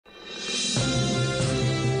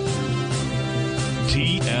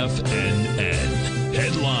TFNN.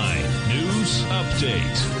 Headline News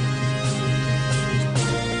Update.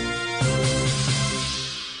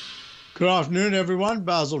 Good afternoon, everyone.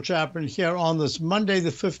 Basil Chapman here on this Monday, the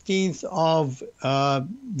 15th of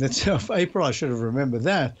April. I should have remembered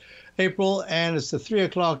that. April, and it's the 3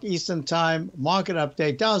 o'clock Eastern Time market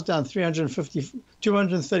update. Dow's down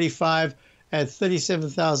 235 at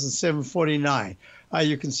 37,749.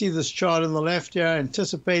 You can see this chart on the left here,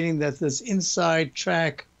 anticipating that this inside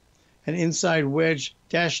track, an inside wedge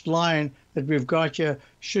dashed line that we've got here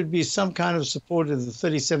should be some kind of support of the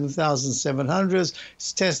 37,700s.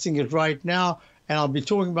 It's testing it right now, and I'll be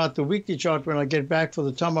talking about the weekly chart when I get back for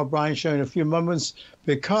the Tom O'Brien show in a few moments,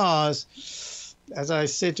 because as I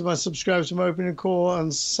said to my subscribers from opening call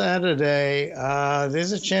on Saturday,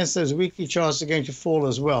 there's a chance those weekly charts are going to fall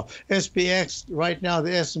as well. SPX, right now,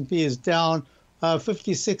 the S&P is down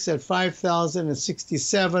 56 at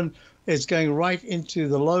 5,067. It's going right into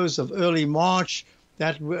the lows of early March.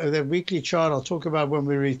 That weekly chart I'll talk about when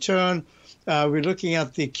we return. We're looking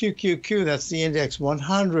at the QQQ, that's the index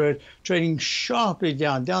 100, trading sharply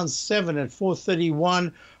down 7 at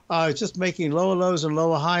 431. It's just making lower lows and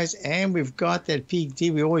lower highs, and we've got that peak D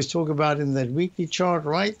we always talk about in that weekly chart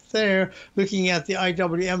right there. Looking at the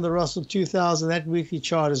IWM, the Russell 2000, that weekly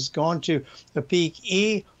chart has gone to a peak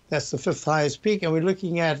E. That's the fifth highest peak, and we're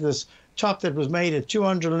looking at this top that was made at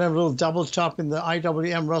 211, a little double top in the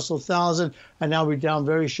IWM Russell 1000, and now we're down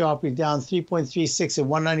very sharply, down 3.36 at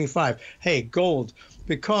 195. Hey, gold,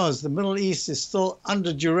 because the Middle East is still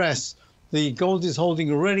under duress, the gold is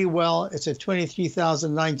holding really well. It's at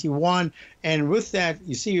 23,091. And with that,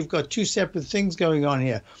 you see you've got two separate things going on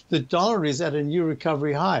here. The dollar is at a new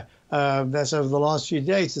recovery high. That's over the last few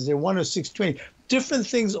days. It's at 106.20. Different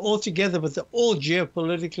things altogether, but they're all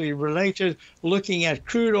geopolitically related. Looking at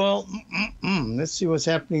crude oil, let's see what's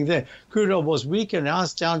happening there. Crude oil was weaker. Now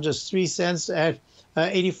it's down just 3 cents at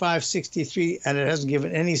 85.63, and it hasn't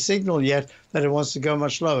given any signal yet that it wants to go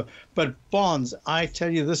much lower. But bonds, I tell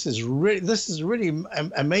you, this is really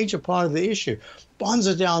a major part of the issue. Bonds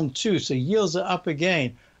are down too, so yields are up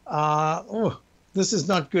again. This is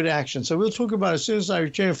not good action. So we'll talk about it as soon as I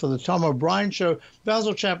return for the Tom O'Brien show.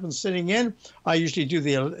 Basil Chapman sitting in. I usually do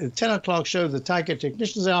the 10 o'clock show, the Tiger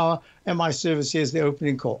Technicians Hour, and my service here is the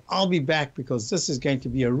opening call. I'll be back because this is going to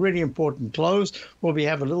be a really important close. Will we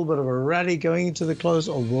have a little bit of a rally going into the close,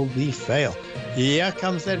 or will we fail? Here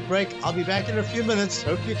comes that break. I'll be back in a few minutes.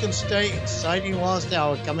 Hope you can stay. Exciting last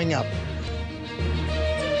hour coming up.